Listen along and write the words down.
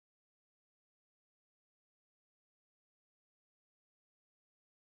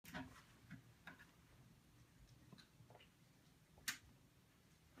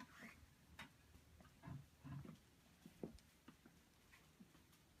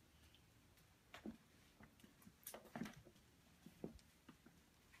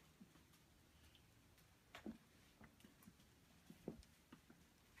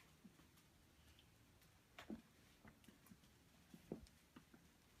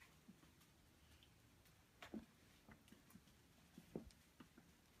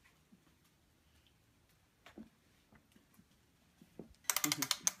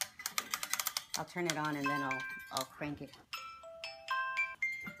I'll turn it on and then I'll crank it.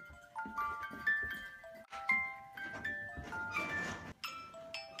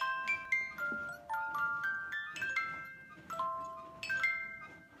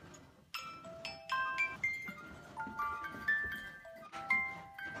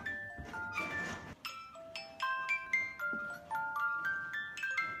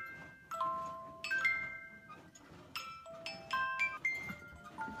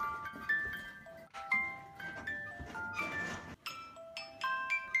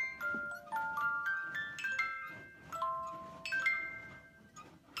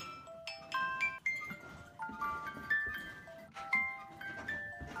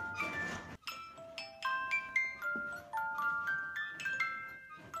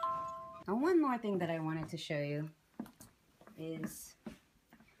 Now, one more thing that I wanted to show you is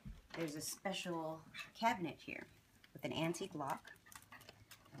there's a special cabinet here with an antique lock.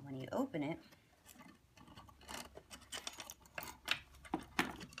 And when you open it,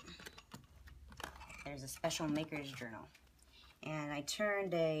 there's a special maker's journal. And I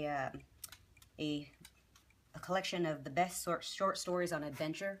turned a collection of the best short stories on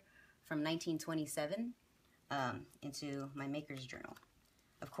adventure from 1927 into my maker's journal.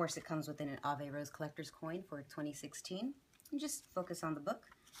 Of course, it comes with an Ave Rose collector's coin for 2016. And just focus on the book.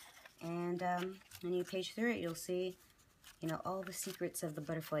 And when you page through it, you'll see, you know, all the secrets of the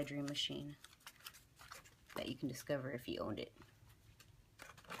butterfly dream machine that you can discover if you owned it.